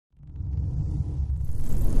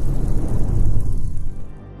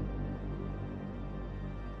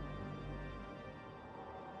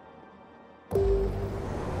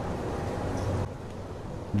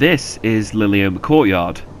This is Lilioma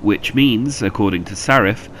Courtyard, which means, according to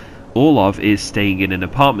Sarif, Orlov is staying in an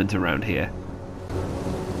apartment around here.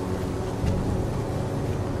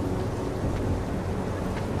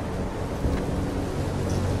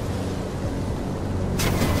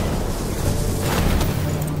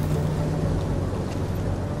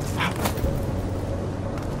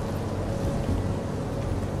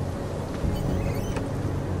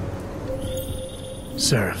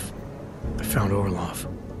 Sarif, I found Orlov.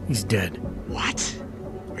 He's dead. What?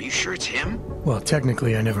 Are you sure it's him? Well,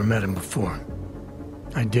 technically I never met him before.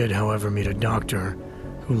 I did, however, meet a doctor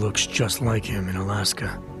who looks just like him in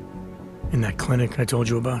Alaska. In that clinic I told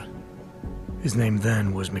you about? His name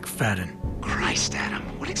then was McFadden. Christ, Adam.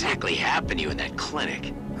 What exactly happened to you in that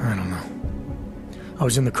clinic? I don't know. I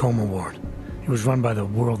was in the coma ward. It was run by the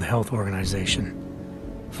World Health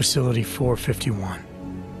Organization. Facility 451.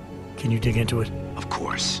 Can you dig into it? Of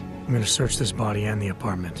course. I'm gonna search this body and the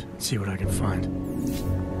apartment, see what I can find.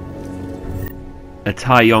 A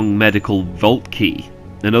Taiyong medical vault key.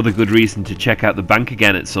 Another good reason to check out the bank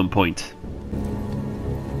again at some point.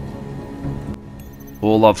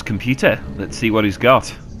 Orlov's computer. Let's see what he's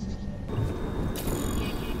got.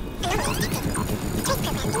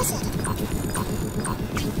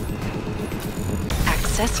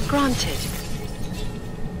 Access granted.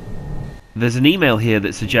 There's an email here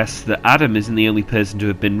that suggests that Adam isn't the only person to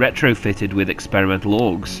have been retrofitted with experimental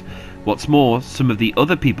orgs. What's more, some of the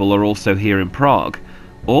other people are also here in Prague.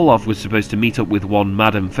 Orlov was supposed to meet up with one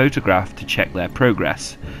Madame Photograph to check their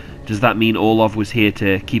progress. Does that mean Orlov was here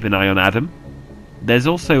to keep an eye on Adam? There's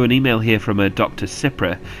also an email here from a Dr.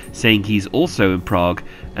 Sipra saying he's also in Prague,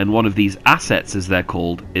 and one of these assets, as they're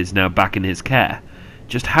called, is now back in his care.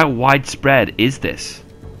 Just how widespread is this?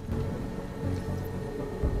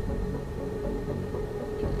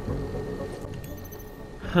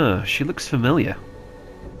 Huh, she looks familiar.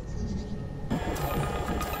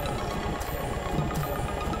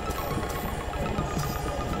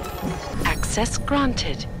 Access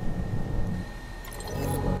granted.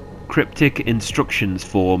 Cryptic instructions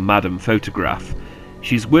for Madame Photograph.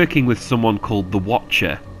 She's working with someone called the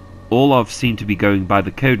Watcher. Orlov seemed to be going by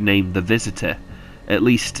the codename The Visitor. At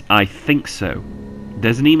least, I think so.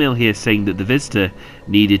 There's an email here saying that the Visitor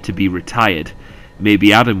needed to be retired.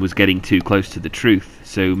 Maybe Adam was getting too close to the truth,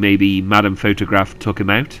 so maybe Madame Photograph took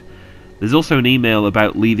him out? There's also an email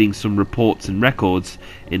about leaving some reports and records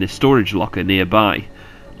in a storage locker nearby.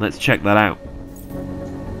 Let's check that out.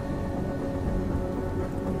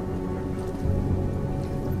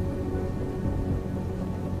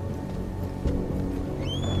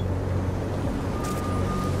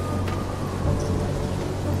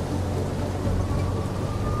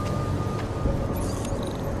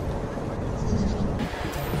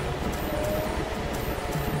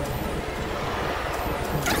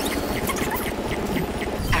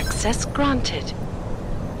 Access granted.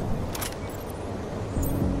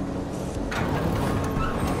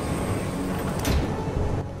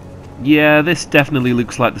 Yeah, this definitely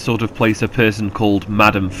looks like the sort of place a person called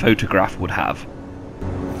Madame Photograph would have.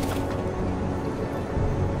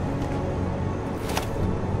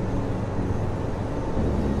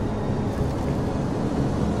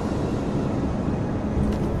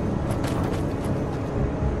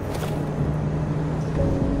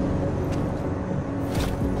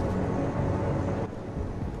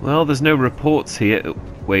 Well, there's no reports here.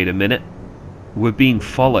 Wait a minute. We're being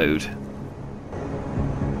followed.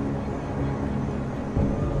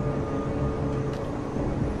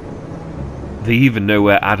 They even know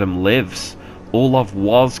where Adam lives. Orlov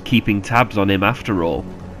was keeping tabs on him after all.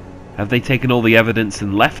 Have they taken all the evidence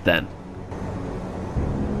and left then?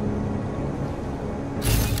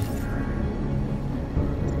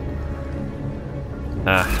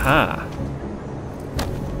 Aha.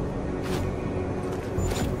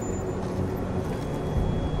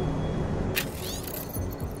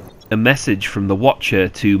 A message from the Watcher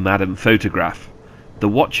to Madame Photograph. The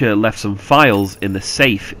Watcher left some files in the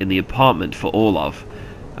safe in the apartment for Orlov.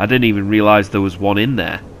 I didn't even realise there was one in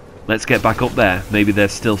there. Let's get back up there. Maybe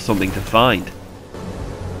there's still something to find.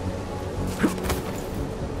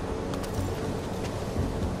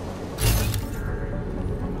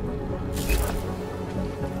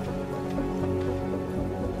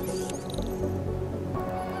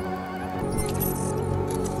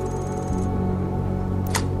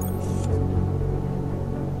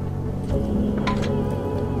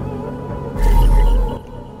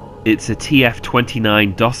 It's a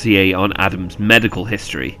TF-29 dossier on Adam's medical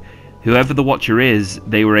history. Whoever the Watcher is,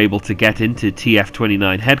 they were able to get into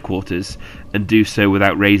TF-29 headquarters and do so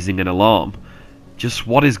without raising an alarm. Just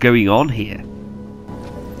what is going on here?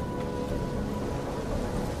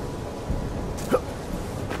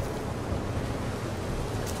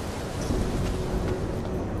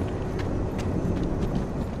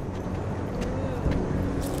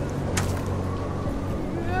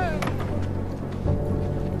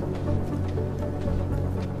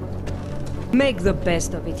 Make the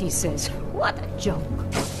best of it, he says. What a joke.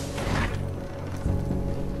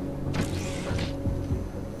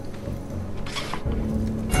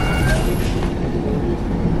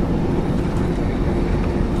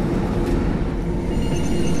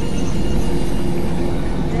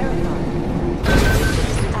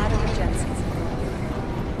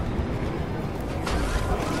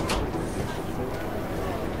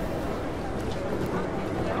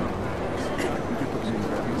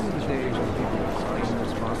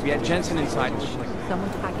 We had Jensen inside.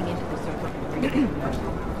 Someone's hacking into the server.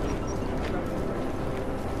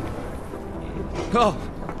 Oh,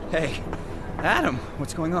 hey. Adam,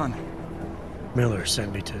 what's going on? Miller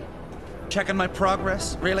sent me to... Checking my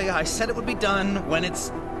progress? Really? I said it would be done when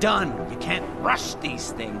it's done. You can't rush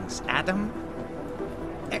these things, Adam.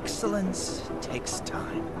 Excellence takes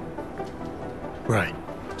time. Right.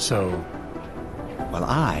 So... Well,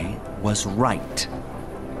 I was right.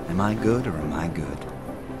 Am I good or am I good?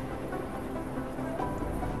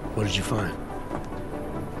 what did you find?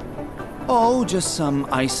 Oh, just some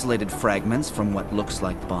isolated fragments from what looks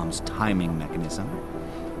like the bomb's timing mechanism.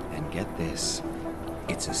 And get this,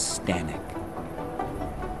 it's a Stanek.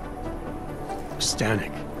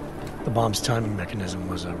 Stanek. The bomb's timing mechanism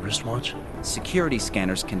was a wristwatch? Security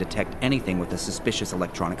scanners can detect anything with a suspicious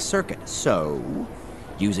electronic circuit, so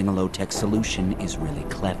using a low-tech solution is really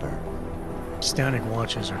clever. Stanek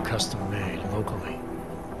watches are custom-made locally.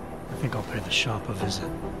 I think I'll pay the shop a visit.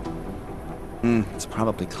 It's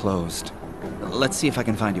probably closed. Let's see if I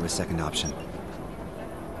can find you a second option.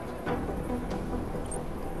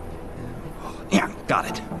 Yeah, got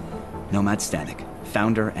it. Nomad Stanek.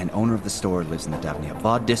 Founder and owner of the store, lives in the Davnia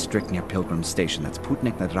Vod district near Pilgrim Station. That's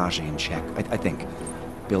Putnik Nadraji in Czech, I think.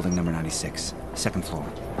 Building number 96, second floor.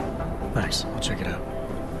 Nice, I'll check it out.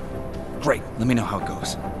 Great, let me know how it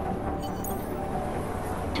goes.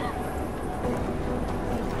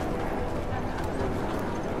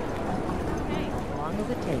 As long as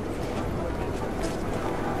it takes.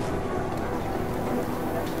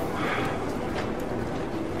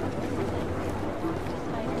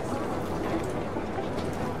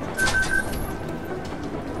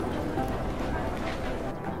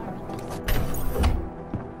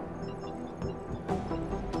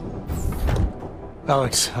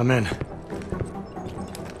 Alex, I'm in.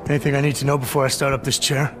 Anything I need to know before I start up this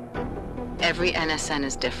chair? Every NSN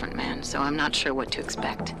is different, man, so I'm not sure what to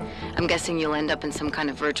expect. I'm guessing you'll end up in some kind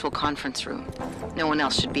of virtual conference room. No one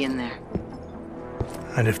else should be in there.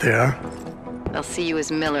 And if they are? They'll see you as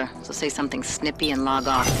Miller, so say something snippy and log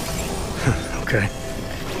off. Okay.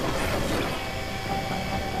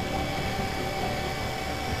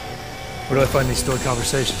 Where do I find these stored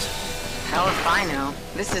conversations? Hell if I know.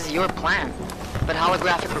 This is your plan. But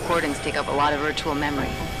holographic recordings take up a lot of virtual memory,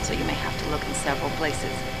 so you may have to look in several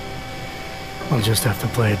places. I'll just have to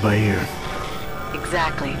play it by ear.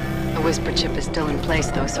 Exactly. The whisper chip is still in place,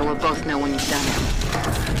 though, so we'll both know when you've done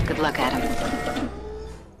it. Good luck, Adam.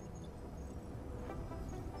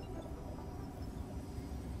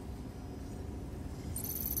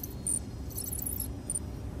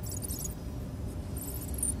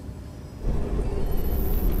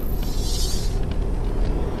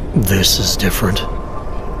 This is different.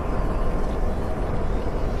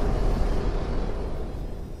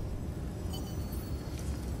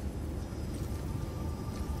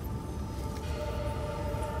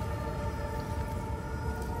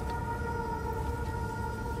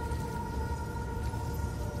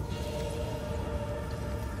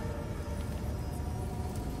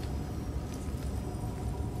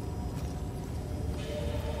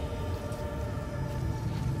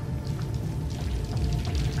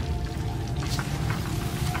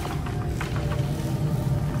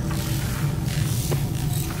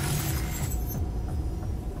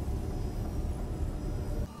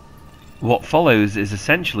 What follows is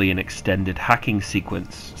essentially an extended hacking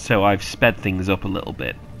sequence, so I've sped things up a little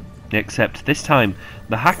bit. Except this time,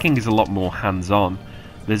 the hacking is a lot more hands-on.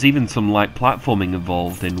 There's even some light platforming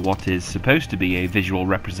involved in what is supposed to be a visual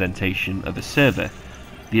representation of a server.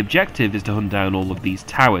 The objective is to hunt down all of these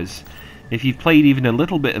towers. If you've played even a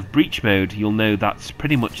little bit of Breach mode, you'll know that's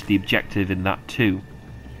pretty much the objective in that too.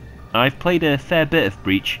 I've played a fair bit of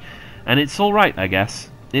Breach, and it's alright, I guess.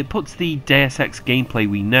 It puts the Deus Ex gameplay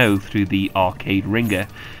we know through the arcade ringer,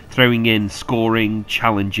 throwing in scoring,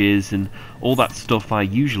 challenges, and all that stuff I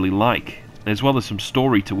usually like, as well as some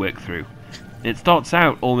story to work through. It starts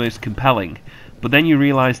out almost compelling, but then you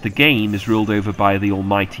realise the game is ruled over by the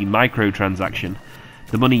almighty microtransaction.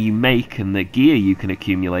 The money you make and the gear you can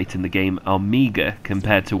accumulate in the game are meagre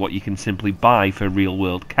compared to what you can simply buy for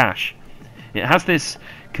real-world cash. It has this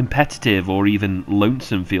competitive or even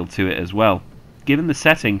lonesome feel to it as well. Given the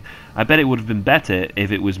setting, I bet it would have been better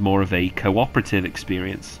if it was more of a cooperative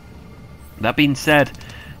experience. That being said,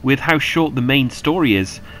 with how short the main story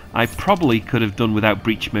is, I probably could have done without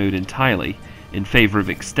breach mode entirely, in favour of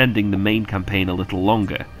extending the main campaign a little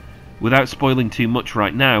longer. Without spoiling too much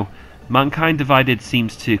right now, Mankind Divided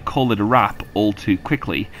seems to call it a wrap all too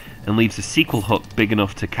quickly, and leaves a sequel hook big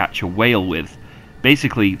enough to catch a whale with.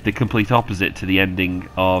 Basically, the complete opposite to the ending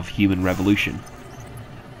of Human Revolution.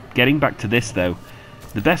 Getting back to this though,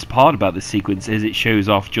 the best part about this sequence is it shows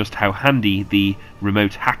off just how handy the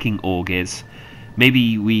remote hacking org is.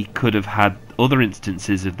 Maybe we could have had other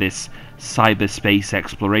instances of this cyberspace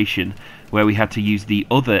exploration where we had to use the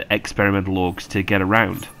other experimental orgs to get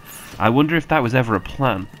around. I wonder if that was ever a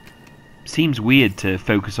plan. Seems weird to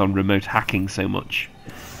focus on remote hacking so much.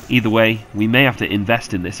 Either way, we may have to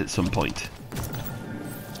invest in this at some point.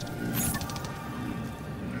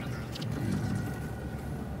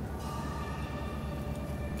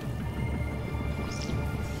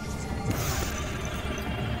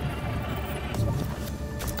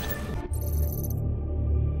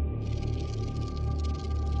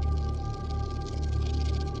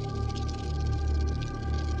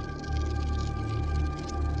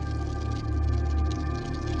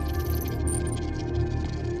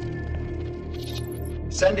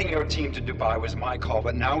 Sending your team to Dubai was my call,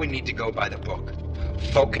 but now we need to go by the book.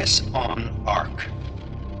 Focus on ARC.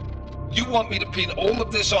 You want me to pin all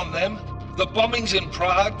of this on them? The bombings in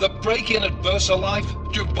Prague, the break-in at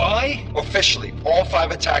VersaLife, Dubai? Officially, all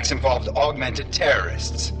 5 attacks involved augmented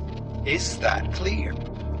terrorists. Is that clear?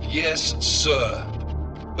 Yes, sir.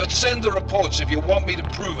 But send the reports if you want me to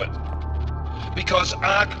prove it. Because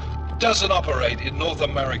ARC doesn't operate in North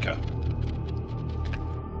America.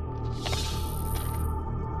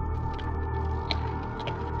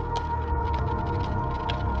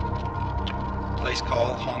 Place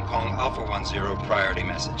call, Hong Kong Alpha 10, priority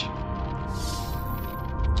message.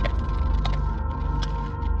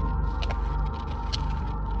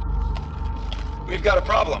 We've got a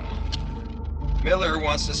problem. Miller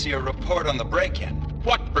wants to see a report on the break-in.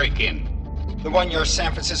 What break-in? The one your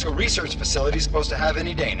San Francisco research facility is supposed to have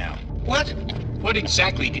any day now. What? What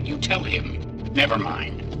exactly did you tell him? Never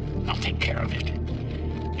mind. I'll take care of it.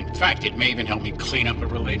 In fact, it may even help me clean up a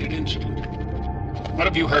related incident. What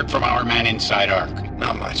have you heard from our man inside ARC?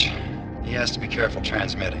 Not much. He has to be careful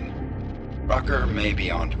transmitting. Rucker may be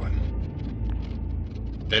onto him.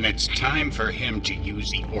 Then it's time for him to use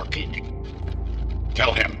the Orchid.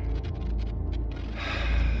 Tell him.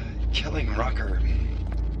 Killing Rucker...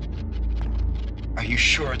 Are you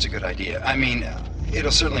sure it's a good idea? I mean,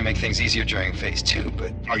 it'll certainly make things easier during Phase 2,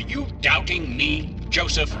 but... Are you doubting me,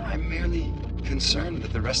 Joseph? I'm merely concerned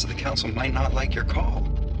that the rest of the Council might not like your call.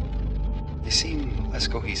 They seem less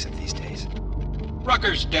cohesive these days.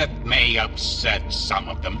 Rucker's death may upset some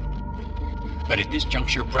of them. But at this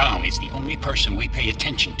juncture, Brown is the only person we pay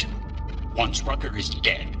attention to. Once Rucker is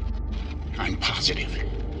dead, I'm positive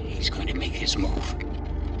he's going to make his move.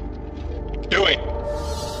 Do it!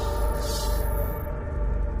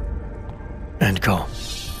 End call.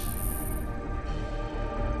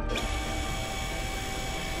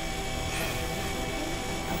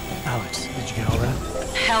 Alex, did you get all that?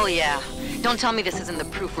 Hell yeah. Don't tell me this isn't the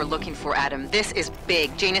proof we're looking for, Adam. This is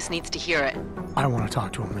big. Janus needs to hear it. I want to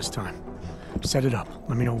talk to him this time. Set it up.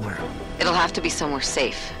 Let me know where. It'll have to be somewhere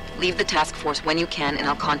safe. Leave the task force when you can, and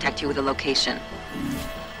I'll contact you with a location.